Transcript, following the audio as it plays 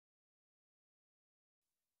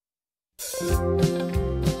My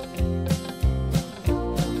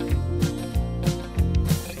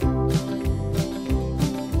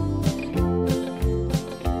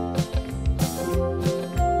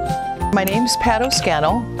name's Pat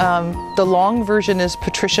O'Scannell. The long version is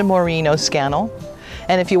Patricia Maureen O'Scannell.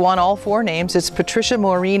 And if you want all four names, it's Patricia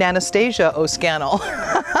Maureen Anastasia O'Scannell.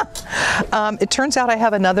 It turns out I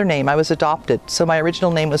have another name. I was adopted, so my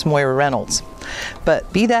original name was Moira Reynolds.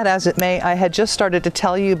 But be that as it may, I had just started to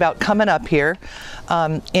tell you about coming up here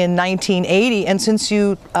in 1980, and since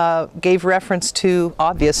you gave reference to,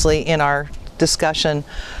 obviously, in our discussion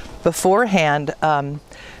beforehand,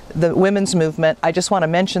 the women's movement, I just want to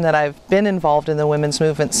mention that I've been involved in the women's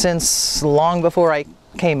movement since long before I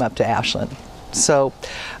came up to Ashland. So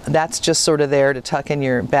that's just sort of there to tuck in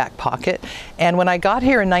your back pocket. And when I got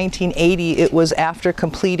here in 1980, it was after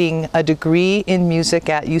completing a degree in music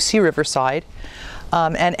at UC Riverside.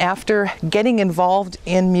 And after getting involved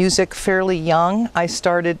in music fairly young, I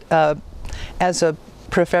started as a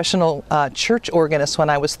professional church organist when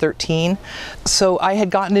I was 13. So I had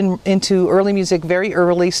gotten into early music very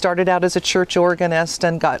early, started out as a church organist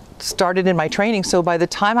and got started in my training. So by the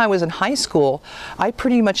time I was in high school, I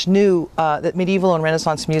pretty much knew that medieval and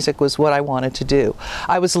Renaissance music was what I wanted to do.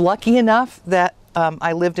 I was lucky enough that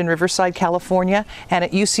I lived in Riverside, California, and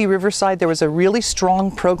at UC Riverside there was a really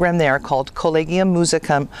strong program there called Collegium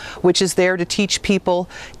Musicum, which is there to teach people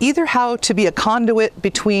either how to be a conduit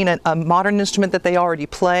between a modern instrument that they already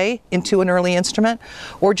play into an early instrument,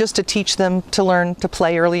 or just to teach them to learn to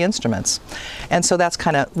play early instruments. And so that's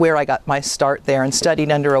kind of where I got my start there, and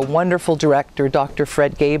studied under a wonderful director, Dr.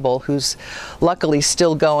 Fred Gable, who's luckily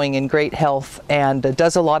still going in great health and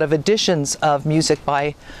does a lot of editions of music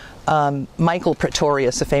by Michael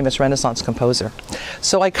Praetorius, a famous Renaissance composer.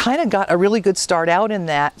 So I kind of got a really good start out in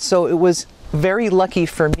that. So it was very lucky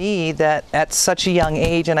for me that at such a young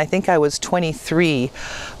age, and I think I was 23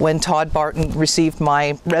 when Todd Barton received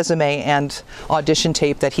my resume and audition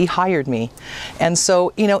tape, that he hired me. And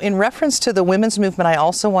so, you know, in reference to the women's movement, I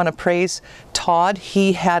also want to praise Todd.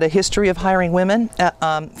 He had a history of hiring women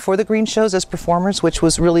for the Green Shows as performers, which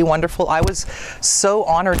was really wonderful. I was so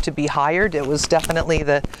honored to be hired. It was definitely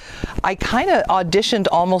I kind of auditioned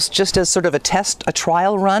almost just as sort of a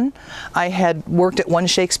trial run. I had worked at one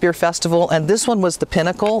Shakespeare Festival, and this one was the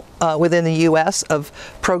pinnacle within the U.S. of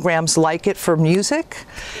programs like it for music.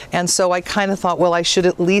 And so I kind of thought, well, I should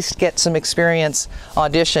at least get some experience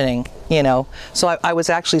auditioning, you know. So I was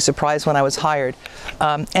actually surprised when I was hired.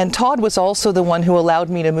 And Todd was also the one who allowed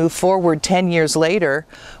me to move forward 10 years later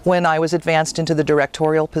when I was advanced into the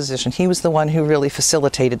directorial position. He was the one who really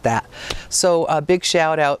facilitated that. So a big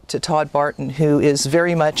shout out to Todd Barton, who is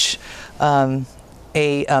very much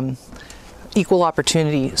equal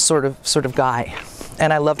opportunity sort of guy,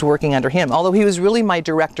 and I loved working under him, although he was really my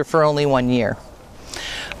director for only 1 year.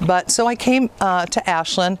 But so I came to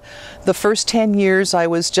Ashland. The first 10 years I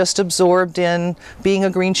was just absorbed in being a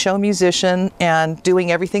Green Show musician and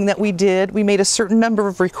doing everything that we did. We made a certain number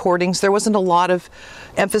of recordings. There wasn't a lot of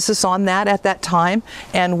emphasis on that at that time,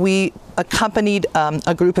 and we accompanied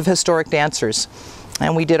a group of historic dancers.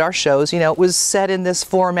 And we did our shows. You know, it was set in this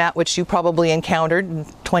format which you probably encountered in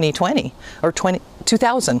 2020 or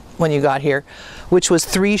 2000 when you got here, which was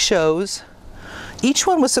 3 shows. Each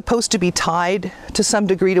one was supposed to be tied to some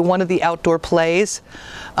degree to one of the outdoor plays.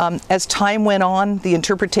 As time went on, the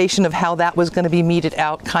interpretation of how that was going to be meted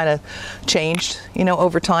out kind of changed, you know,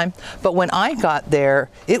 over time. But when I got there,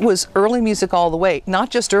 it was early music all the way. Not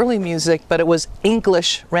just early music, but it was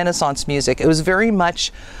English Renaissance music. It was very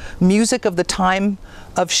much music of the time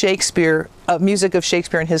of Shakespeare, music of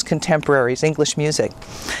Shakespeare and his contemporaries, English music.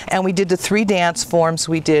 And we did the 3 dance forms.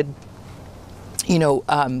 We did, you know,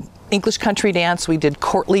 English country dance, we did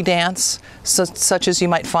courtly dance, such as you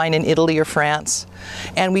might find in Italy or France,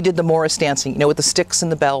 and we did the Morris dancing, you know, with the sticks and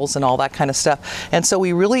the bells and all that kind of stuff. And so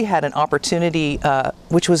we really had an opportunity,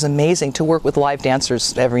 which was amazing, to work with live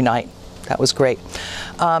dancers every night. That was great.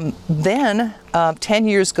 Then 10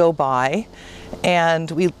 years go by, and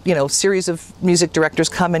we, you know, series of music directors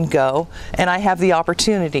come and go, and I have the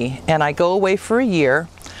opportunity, and I go away for a year.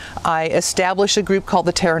 I establish a group called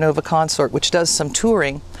the Terra Nova Consort, which does some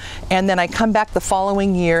touring, and then I come back the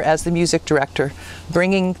following year as the music director,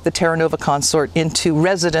 bringing the Terra Nova Consort into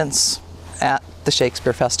residence at the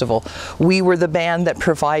Shakespeare Festival. We were the band that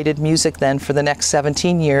provided music then for the next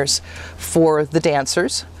 17 years for the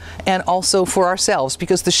dancers and also for ourselves,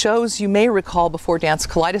 because the shows, you may recall, before Dance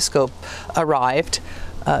Kaleidoscope arrived,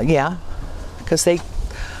 yeah, because they,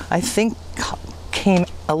 I think, came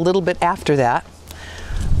a little bit after that,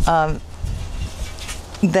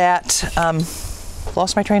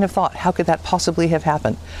 lost my train of thought. How could that possibly have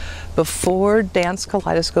happened? Before Dance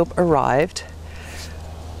Kaleidoscope arrived,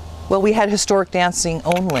 well, we had historic dancing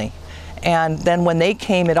only. And then when they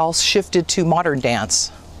came, it all shifted to modern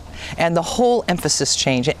dance. And the whole emphasis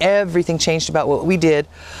changed. Everything changed about what we did.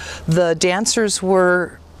 The dancers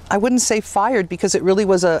were, I wouldn't say fired, because it really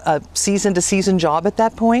was a season-to-season job at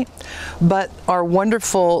that point. But our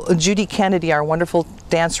wonderful Judy Kennedy, our wonderful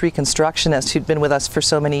dance reconstructionist who'd been with us for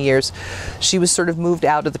so many years, she was sort of moved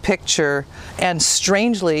out of the picture. And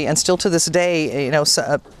strangely, and still to this day, you know,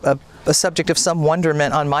 a subject of some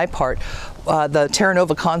wonderment on my part, the Terra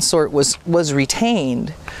Nova Consort was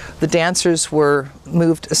retained. The dancers were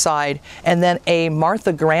moved aside, and then a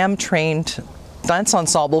Martha Graham trained dance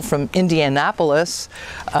ensemble from Indianapolis,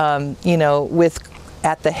 you know, with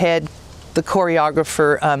at the head the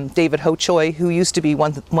choreographer David Hochoy, who used to be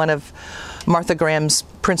one of Martha Graham's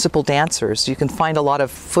principal dancers. You can find a lot of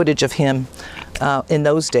footage of him in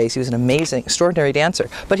those days. He was an amazing, extraordinary dancer.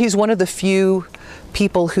 But he's one of the few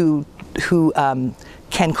people who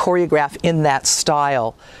can choreograph in that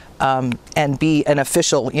style and be an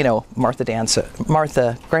official, you know,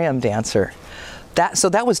 Martha Graham dancer. So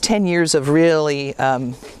that was 10 years of really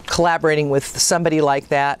collaborating with somebody like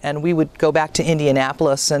that, and we would go back to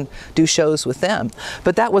Indianapolis and do shows with them.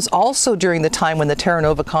 But that was also during the time when the Terra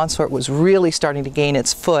Nova Consort was really starting to gain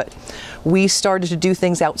its foot. We started to do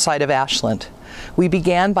things outside of Ashland. We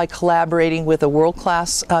began by collaborating with a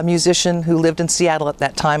world-class musician who lived in Seattle at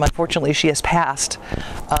that time. Unfortunately, she has passed.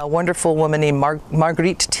 A wonderful woman named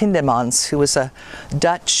Margriet Tindemans, who was a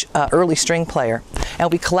Dutch early string player.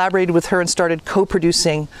 And we collaborated with her and started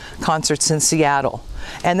co-producing concerts in Seattle.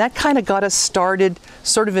 And that kind of got us started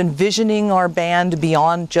sort of envisioning our band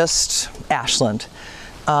beyond just Ashland.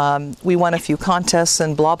 We won a few contests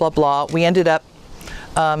and blah, blah, blah. We ended up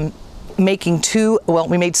making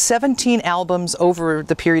we made 17 albums over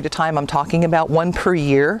the period of time I'm talking about, one per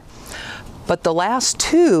year. But the last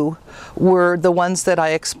two were the ones that I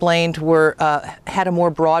explained had a more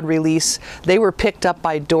broad release. They were picked up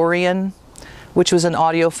by Dorian, which was an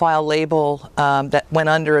audiophile label that went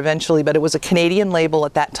under eventually, but it was a Canadian label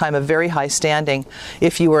at that time of very high standing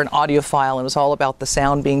if you were an audiophile, and it was all about the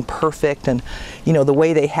sound being perfect and, you know, the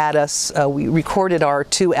way they had us. We recorded our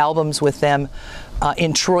 2 albums with them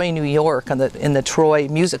in Troy, New York, in the Troy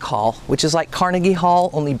Music Hall, which is like Carnegie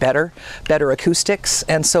Hall, only better acoustics.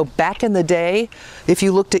 And so back in the day, if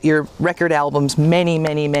you looked at your record albums, many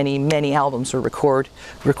albums were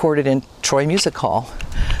recorded in Troy Music Hall.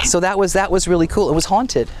 So that was really cool. It was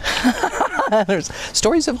haunted. There's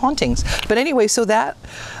stories of hauntings. But anyway, so that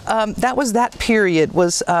was that period.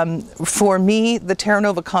 Was for me, the Terra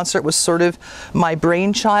Nova Consort was sort of my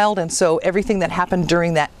brainchild, and so everything that happened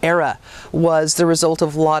during that era was the result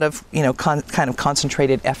of a lot of, you know, kind of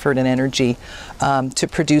concentrated effort and energy to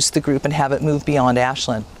produce the group and have it move beyond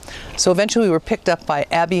Ashland. So eventually we were picked up by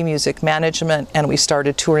Abbey Music Management, and we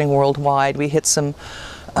started touring worldwide. We hit some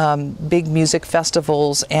big music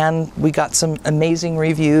festivals, and we got some amazing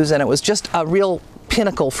reviews, and it was just a real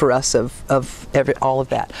pinnacle for us of all of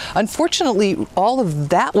that. Unfortunately, all of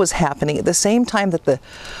that was happening at the same time that the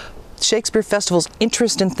Shakespeare Festival's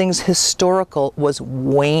interest in things historical was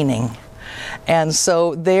waning. And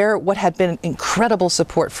so what had been incredible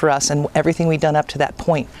support for us and everything we'd done up to that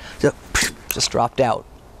point just dropped out.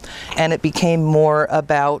 And it became more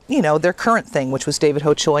about, you know, their current thing, which was David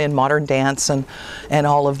Hochoy and modern dance and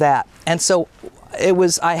all of that. And so it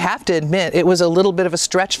was, I have to admit, it was a little bit of a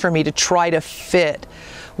stretch for me to try to fit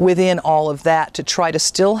within all of that, to try to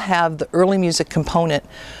still have the early music component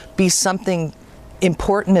be something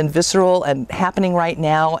important and visceral and happening right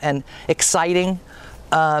now and exciting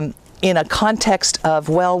in a context of,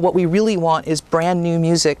 well, what we really want is brand new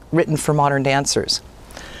music written for modern dancers.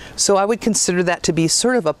 So I would consider that to be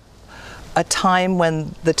sort of a time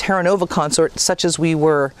when the Terra Nova Consort, such as we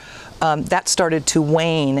were, that started to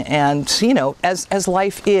wane. And, you know, as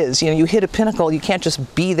life is, you know, you hit a pinnacle, you can't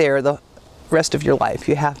just be there the rest of your life.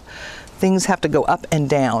 Things have to go up and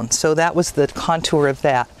down. So that was the contour of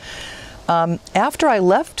that. After I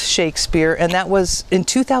left Shakespeare, and that was in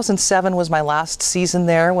 2007 was my last season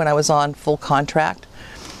there when I was on full contract.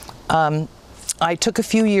 I took a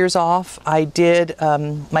few years off. I did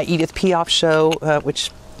my Edith Piaf show, which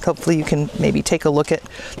hopefully you can maybe take a look at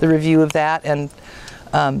the review of that. And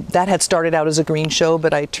that had started out as a green show,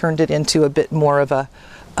 but I turned it into a bit more of a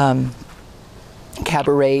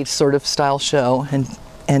cabaret sort of style show,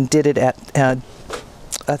 and did it at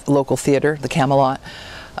a local theater, the Camelot.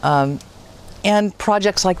 and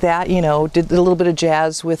projects like that, you know, did a little bit of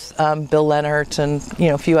jazz with Bill Leonard and, you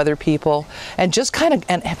know, a few other people, and just kind of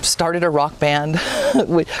and started a rock band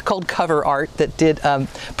called Cover Art that did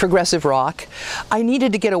progressive rock. I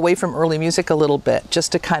needed to get away from early music a little bit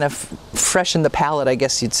just to kind of freshen the palate, I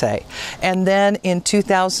guess you'd say. And then in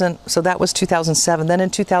 2000, so that was 2007, then in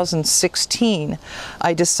 2016,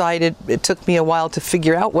 I decided, it took me a while to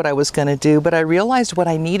figure out what I was going to do, but I realized what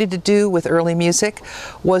I needed to do with early music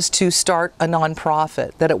was to start a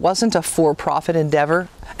nonprofit, that it wasn't a for-profit endeavor,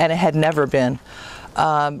 and it had never been.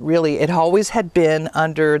 Really, it always had been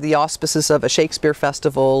under the auspices of a Shakespeare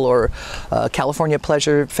Festival or California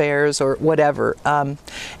Pleasure Fairs or whatever,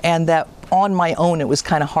 and that on my own it was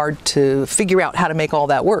kind of hard to figure out how to make all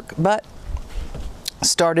that work. But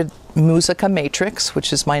started Musica Matrix,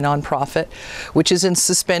 which is my nonprofit, which is in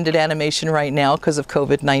suspended animation right now because of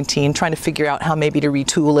COVID-19, trying to figure out how maybe to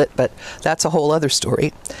retool it, but that's a whole other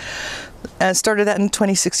story. And started that in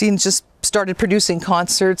 2016, just started producing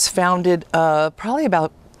concerts, founded probably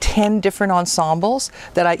about 10 different ensembles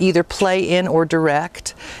that I either play in or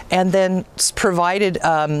direct, and then provided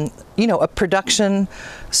you know, a production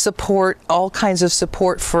support, all kinds of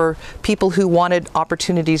support for people who wanted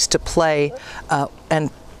opportunities to play and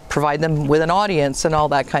provide them with an audience and all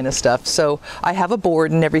that kind of stuff. So I have a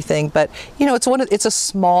board and everything, but you know, it's a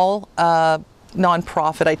small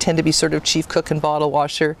nonprofit. I tend to be sort of chief cook and bottle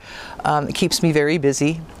washer. It keeps me very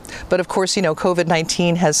busy. But of course, you know,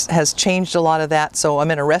 COVID-19 has changed a lot of that, so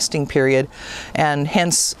I'm in a resting period, and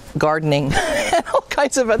hence gardening and all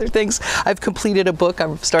kinds of other things. I've completed a book.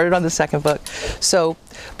 I've started on the second book. So,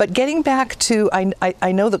 but getting back to,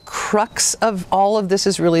 I know the crux of all of this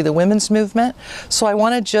is really the women's movement, so I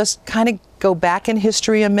want to just kind of go back in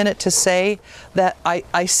history a minute to say that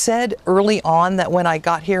I said early on that when I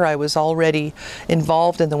got here I was already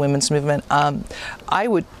involved in the women's movement. I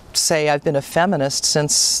would say I've been a feminist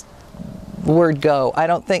since word go. I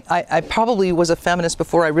don't think, I probably was a feminist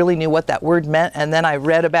before I really knew what that word meant, and then I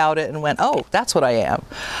read about it and went, oh, that's what I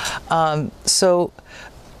am. So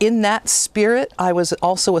in that spirit, I was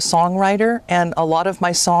also a songwriter, and a lot of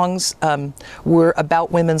my songs were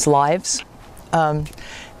about women's lives.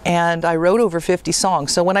 And I wrote over 50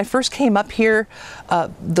 songs. So when I first came up here,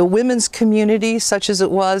 the women's community, such as it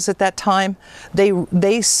was at that time,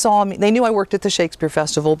 they saw me, they knew I worked at the Shakespeare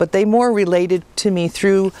Festival, but they more related to me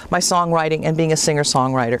through my songwriting and being a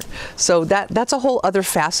singer-songwriter. So that's a whole other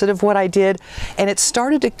facet of what I did, and it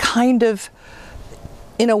started to kind of,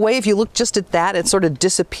 in a way, if you look just at that, it sort of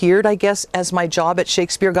disappeared, I guess, as my job at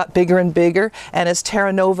Shakespeare got bigger and bigger, and as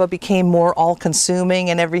Terra Nova became more all-consuming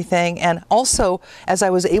and everything, and also as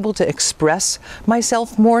I was able to express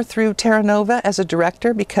myself more through Terra Nova as a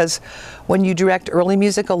director, because when you direct early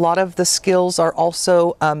music, a lot of the skills are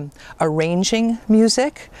also arranging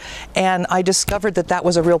music, and I discovered that that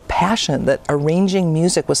was a real passion, that arranging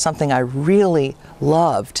music was something I really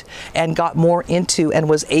loved and got more into, and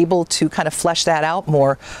was able to kind of flesh that out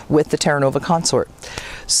more with the Terra Nova Consort.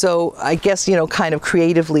 So I guess, you know, kind of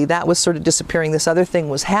creatively that was sort of disappearing. This other thing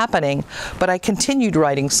was happening, but I continued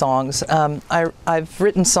writing songs. I've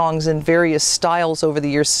written songs in various styles over the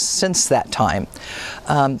years since that time.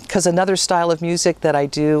 Because another style of music that I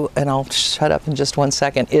do, and I'll shut up in just one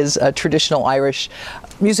second, is traditional Irish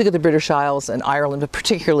music of the British Isles and Ireland, but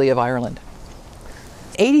particularly of Ireland.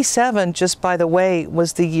 87, just by the way,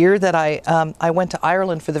 was the year that I went to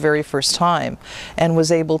Ireland for the very first time and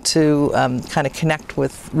was able to kind of connect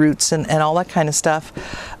with roots and all that kind of stuff.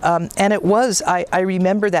 And it was, I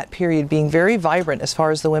remember that period being very vibrant as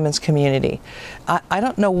far as the women's community. I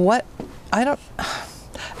don't know what, I don't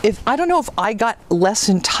know if I got less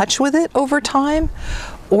in touch with it over time,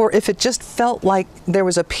 or if it just felt like there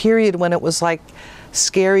was a period when it was like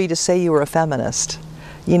scary to say you were a feminist.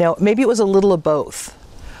 You know, maybe it was a little of both.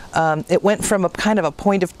 It went from a kind of a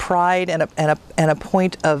point of pride and a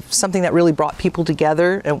point of something that really brought people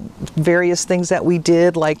together, and various things that we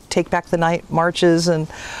did, like Take Back the Night marches and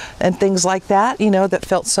things like that, you know, that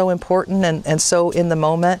felt so important and so in the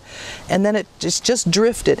moment. And then it just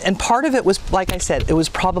drifted. And part of it was, like I said, it was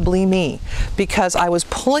probably me, because I was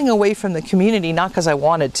pulling away from the community, not because I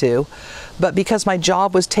wanted to, but because my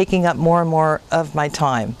job was taking up more and more of my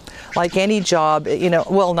time. Like any job, you know,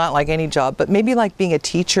 well, not like any job, but maybe like being a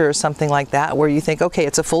teacher or something like that, where you think, okay,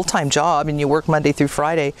 it's a full-time job and you work Monday through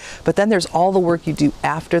Friday, but then there's all the work you do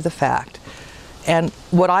after the fact. And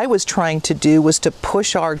what I was trying to do was to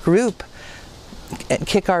push our group and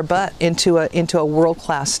kick our butt into a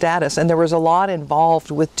world-class status, and there was a lot involved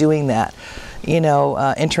with doing that. You know,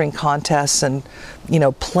 entering contests and, you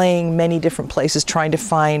know, playing many different places, trying to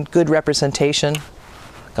find good representation.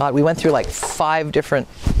 God, we went through like 5 different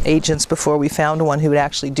agents before we found one who would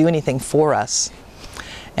actually do anything for us.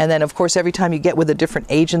 And then, of course, every time you get with a different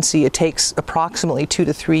agency, it takes approximately 2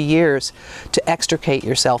 to 3 years to extricate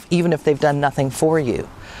yourself, even if they've done nothing for you.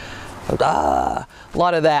 A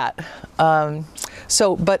lot of that.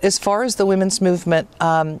 But as far as the women's movement,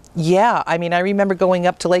 yeah, I mean, I remember going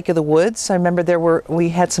up to Lake of the Woods. I remember we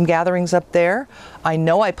had some gatherings up there. I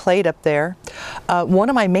know I played up there. One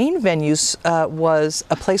of my main venues was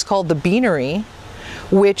a place called the Beanery,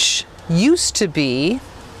 which used to be,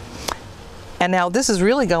 and now this is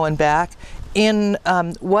really going back, in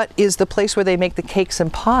what is the place where they make the cakes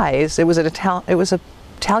and pies. It was an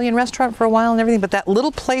Italian restaurant for a while and everything, but that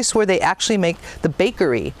little place where they actually make the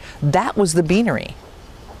bakery, that was the Beanery.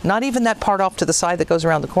 Not even that part off to the side that goes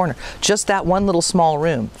around the corner, just that one little small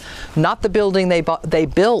room. Not the building they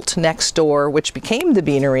built next door, which became the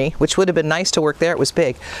Beanery, which would have been nice to work there. It was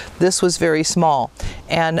big. This was very small.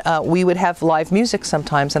 And we would have live music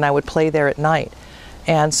sometimes, and I would play there at night.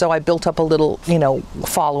 And so I built up a little,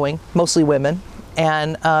 following, mostly women.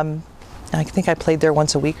 And I think I played there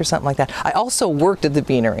once a week or something like that. I also worked at the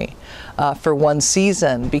Beanery for one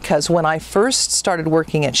season, because when I first started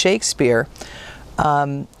working at Shakespeare,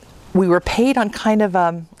 we were paid on kind of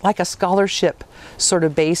like a scholarship sort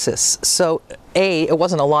of basis. So A, it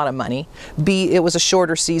wasn't a lot of money. B, it was a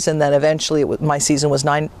shorter season than eventually my season was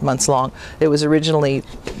 9 months long. It was originally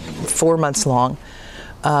 4 months long.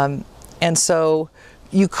 And so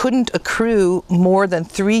you couldn't accrue more than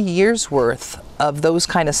 3 years worth of those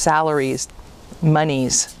kind of salaries,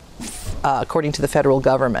 monies, according to the federal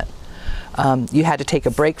government. You had to take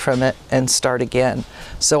a break from it and start again.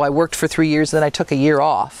 So I worked for 3 years, then I took a year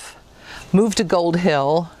off, moved to Gold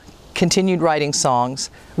Hill, continued writing songs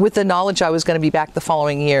with the knowledge I was going to be back the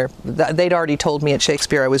following year. They'd already told me at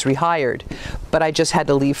Shakespeare I was rehired, but I just had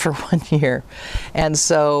to leave for 1 year. And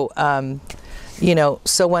so,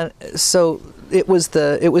 so it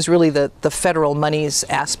was really the federal monies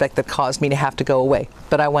aspect that caused me to have to go away.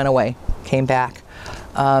 But I went away, came back.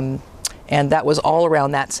 And that was all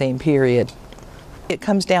around that same period. It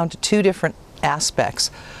comes down to 2 different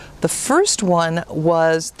aspects. The first one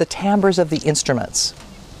was the timbres of the instruments,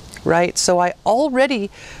 right? So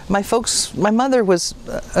my mother was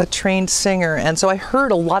a trained singer, and so I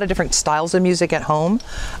heard a lot of different styles of music at home.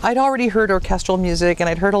 I'd already heard orchestral music, and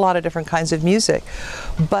I'd heard a lot of different kinds of music.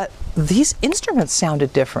 But these instruments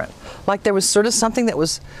sounded different. Like there was sort of something that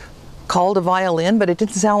was called a violin, but it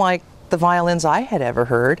didn't sound like the violins I had ever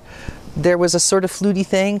heard. There was a sort of fluty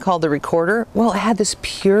thing called the recorder. Well, it had this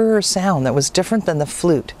pure sound that was different than the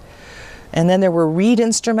flute. And then there were reed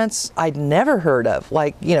instruments I'd never heard of,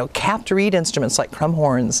 like, capped reed instruments like crumb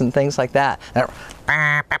horns and things like that.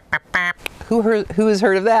 Who has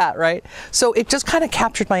heard of that, right? So it just kind of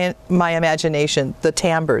captured my imagination, the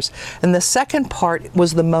timbres. And the second part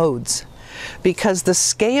was the modes, because the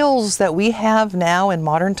scales that we have now in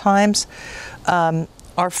modern times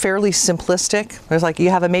are fairly simplistic. There's like, you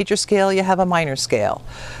have a major scale, you have a minor scale.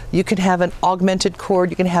 You can have an augmented chord,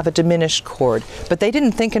 you can have a diminished chord. But they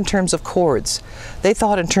didn't think in terms of chords. They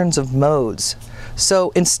thought in terms of modes.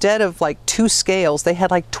 So instead of like 2 scales, they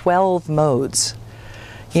had like 12 modes.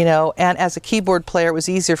 And as a keyboard player, it was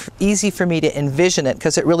easy for me to envision it,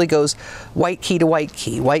 because it really goes white key to white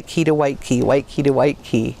key, white key to white key, white key to white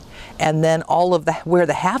key. And then all of where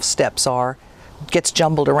the half steps are gets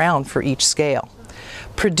jumbled around for each scale,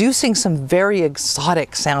 producing some very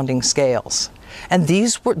exotic sounding scales. And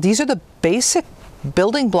these are the basic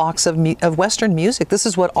building blocks of Western music. This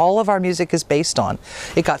is what all of our music is based on.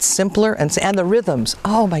 It got simpler, and the rhythms,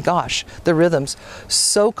 oh my gosh, the rhythms,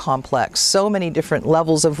 so complex, so many different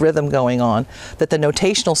levels of rhythm going on, that the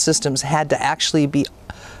notational systems had to actually be,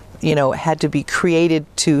 had to be created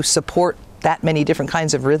to support that many different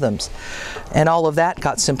kinds of rhythms. And all of that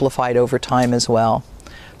got simplified over time as well.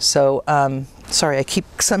 So, sorry, I keep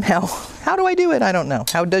somehow, how do I do it? I don't know.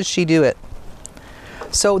 How does she do it?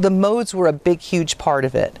 So the modes were a big, huge part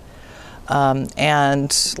of it.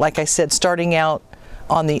 And like I said, starting out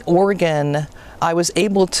on the organ, I was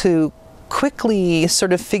able to quickly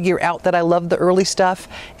sort of figure out that I loved the early stuff,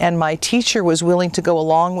 and my teacher was willing to go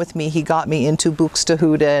along with me. He got me into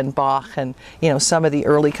Buxtehude and Bach and, some of the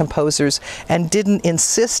early composers, and didn't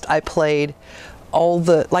insist I played all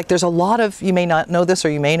the, like there's a lot of, you may not know this or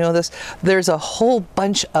you may know this, there's a whole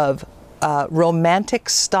bunch of romantic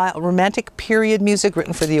period music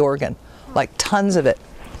written for the organ, like tons of it.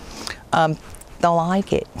 Don't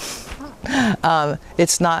like it.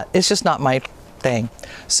 It's just not my thing.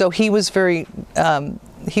 So he was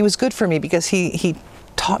he was good for me, because he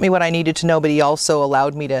taught me what I needed to know, but he also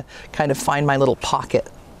allowed me to kind of find my little pocket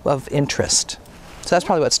of interest. So that's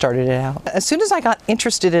probably what started it out. As soon as I got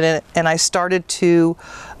interested in it and I started to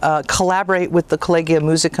collaborate with the Collegium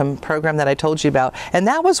Musicum program that I told you about, and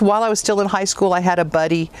that was while I was still in high school. I had a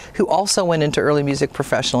buddy who also went into early music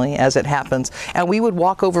professionally, as it happens, and we would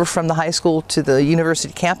walk over from the high school to the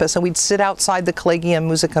university campus and we'd sit outside the Collegium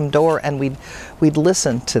Musicum door and we'd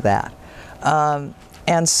listen to that.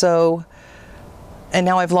 And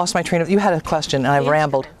now I've lost my train of, you had a question and I've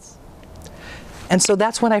rambled. And so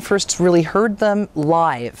that's when I first really heard them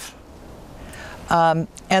live.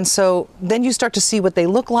 And so then you start to see what they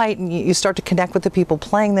look like, and you start to connect with the people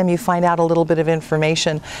playing them, you find out a little bit of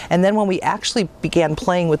information. And then when we actually began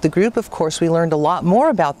playing with the group, of course, we learned a lot more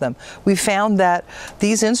about them. We found that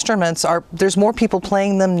these instruments there's more people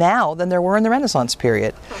playing them now than there were in the Renaissance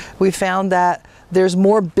period. We found that there's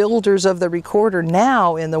more builders of the recorder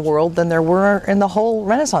now in the world than there were in the whole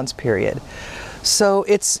Renaissance period. So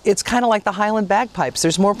it's kind of like the Highland bagpipes.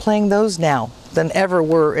 There's more playing those now than ever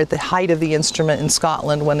were at the height of the instrument in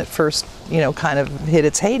Scotland when it first, kind of hit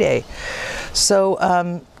its heyday.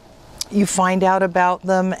 So you find out about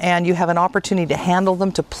them and you have an opportunity to handle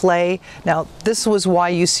them, to play. Now, this was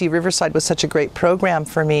why UC Riverside was such a great program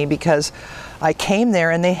for me, because I came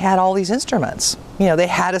there and they had all these instruments. They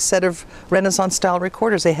had a set of Renaissance style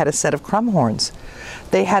recorders. They had a set of crumhorns.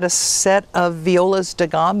 They had a set of violas da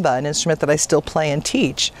gamba, an instrument that I still play and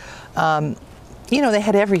teach. They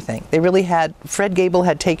had everything. They really had, Fred Gable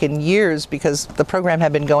had taken years, because the program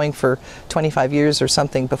had been going for 25 years or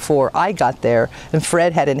something before I got there, and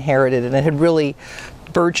Fred had inherited it and it had really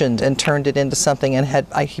burgeoned and turned it into something, and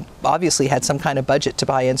he obviously had some kind of budget to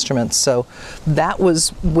buy instruments. So that was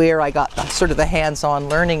where I got sort of the hands-on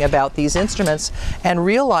learning about these instruments, and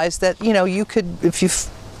realized that, you could, if you've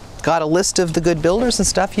got a list of the good builders and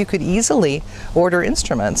stuff, you could easily order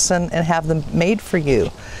instruments and have them made for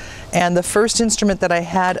you. And the first instrument that I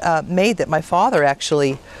had made, that my father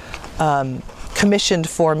actually commissioned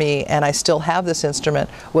for me, and I still have this instrument,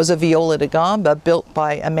 was a viola da gamba built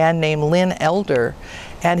by a man named Lynn Elder.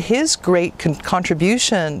 And his great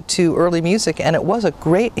contribution to early music, and it was a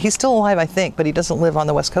great, he's still alive I think, but he doesn't live on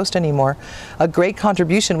the West Coast anymore, a great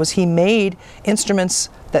contribution was he made instruments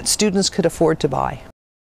that students could afford to buy.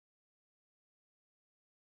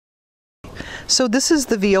 So this is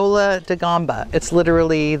the viola da gamba. It's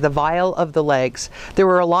literally the viol of the legs. There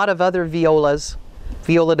were a lot of other violas,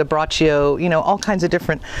 viola da braccio, all kinds of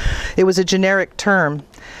different. It was a generic term,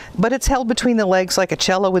 but it's held between the legs like a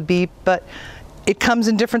cello would be, but it comes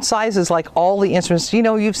in different sizes like all the instruments.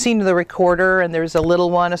 You've seen the recorder, and there's a little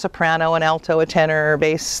one, a soprano, an alto, a tenor, a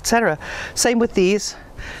bass, etc. Same with these.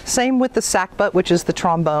 Same with the sackbut, which is the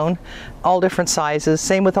trombone, all different sizes.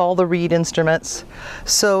 Same with all the reed instruments.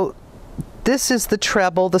 So this is the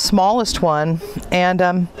treble, the smallest one,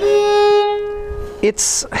 and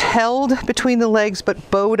it's held between the legs but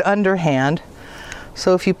bowed underhand.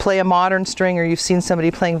 So if you play a modern string, or you've seen somebody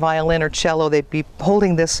playing violin or cello, they'd be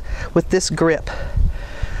holding this with this grip.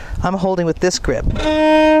 I'm holding with this grip.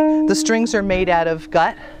 The strings are made out of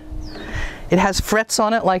gut. It has frets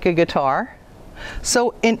on it like a guitar.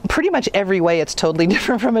 So in pretty much every way it's totally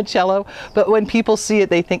different from a cello, but when people see it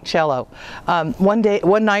they think cello.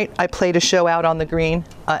 One night I played a show out on the green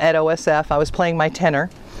at OSF. I was playing my tenor,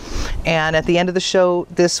 and at the end of the show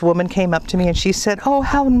this woman came up to me and she said, "Oh,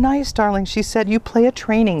 how nice, darling." She said, "You play a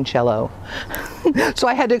training cello." So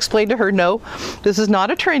I had to explain to her, no, this is not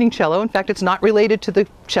a training cello. In fact, it's not related to the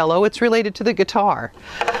cello, it's related to the guitar.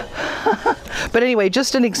 But anyway,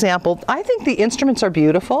 just an example. I think the instruments are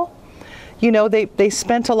beautiful. They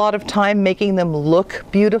spent a lot of time making them look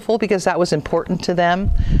beautiful because that was important to them.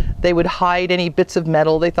 They would hide any bits of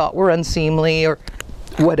metal they thought were unseemly or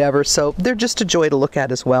whatever, so they're just a joy to look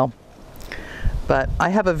at as well. But I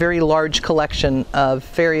have a very large collection of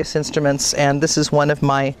various instruments, and this is one of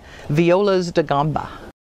my violas da gamba.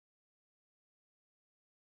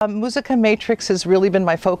 Musica Matrix has really been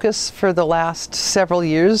my focus for the last several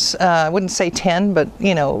years. I wouldn't say 10, but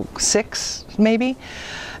 6 maybe.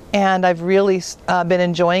 And I've really been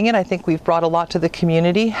enjoying it. I think we've brought a lot to the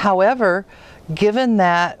community. However, given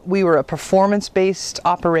that we were a performance-based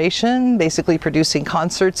operation, basically producing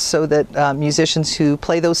concerts so that musicians who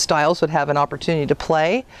play those styles would have an opportunity to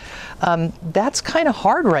play, that's kind of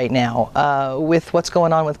hard right now with what's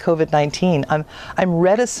going on with COVID-19. I'm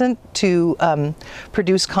reticent to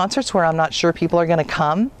produce concerts where I'm not sure people are going to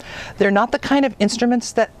come. They're not the kind of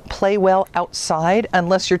instruments that play well outside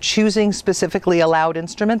unless you're choosing specifically a loud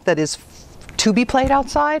instrument that is to be played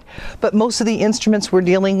outside, but most of the instruments we're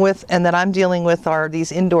dealing with and that I'm dealing with are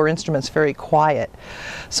these indoor instruments, very quiet.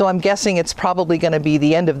 So I'm guessing it's probably going to be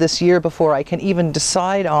the end of this year before I can even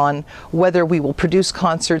decide on whether we will produce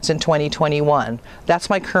concerts in 2021. That's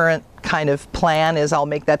my current kind of plan, is I'll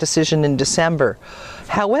make that decision in December.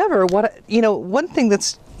 However, one thing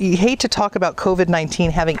that's, you hate to talk about COVID-19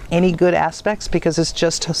 having any good aspects because it's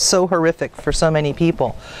just so horrific for so many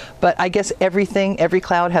people. But I guess every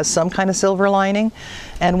cloud has some kind of silver lining.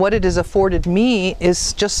 And what it has afforded me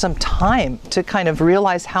is just some time to kind of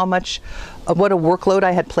realize how much, what a workload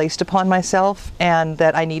I had placed upon myself, and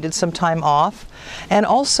that I needed some time off. And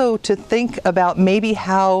also to think about maybe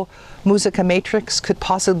how Musica Matrix could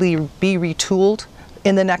possibly be retooled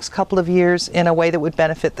in the next couple of years in a way that would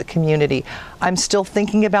benefit the community. I'm still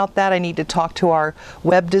thinking about that. I need to talk to our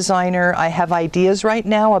web designer. I have ideas right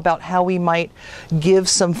now about how we might give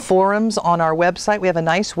some forums on our website. We have a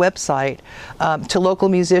nice website to local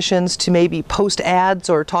musicians to maybe post ads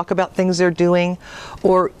or talk about things they're doing.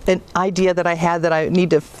 Or an idea that I had that I need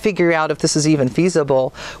to figure out if this is even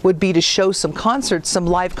feasible would be to show some concerts, some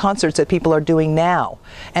live concerts that people are doing now,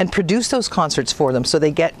 and produce those concerts for them so they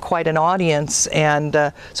get quite an audience. And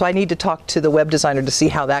so I need to talk to the web designer to see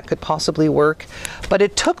how that could possibly work. But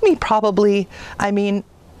it took me probably,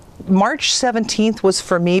 March 17th was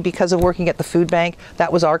for me, because of working at the food bank,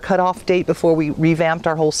 that was our cutoff date before we revamped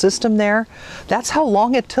our whole system there. That's how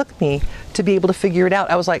long it took me to be able to figure it out.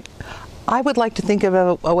 I was like, I would like to think of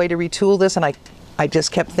a way to retool this, and I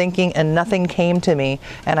just kept thinking and nothing came to me,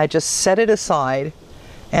 and I just set it aside,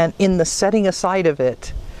 and in the setting aside of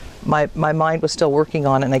it, my mind was still working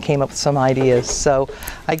on it, and I came up with some ideas. So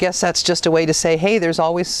I guess that's just a way to say, hey, there's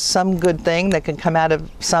always some good thing that can come out of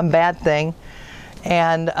some bad thing.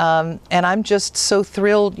 And I'm just so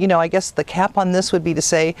thrilled. I guess the cap on this would be to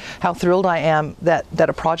say how thrilled I am that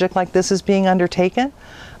a project like this is being undertaken.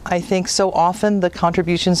 I think so often the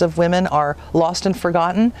contributions of women are lost and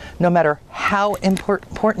forgotten, no matter how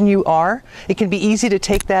important you are. It can be easy to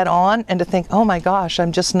take that on and to think, oh my gosh,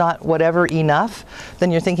 I'm just not whatever enough. Then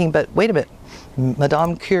you're thinking, but wait a minute,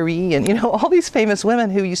 Madame Curie and all these famous women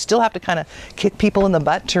who you still have to kind of kick people in the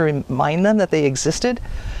butt to remind them that they existed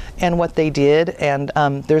and what they did. And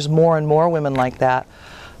there's more and more women like that.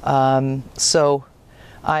 So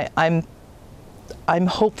I'm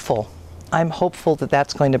hopeful. I'm hopeful that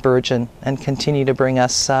that's going to burgeon and continue to bring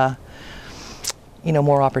us,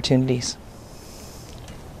 more opportunities.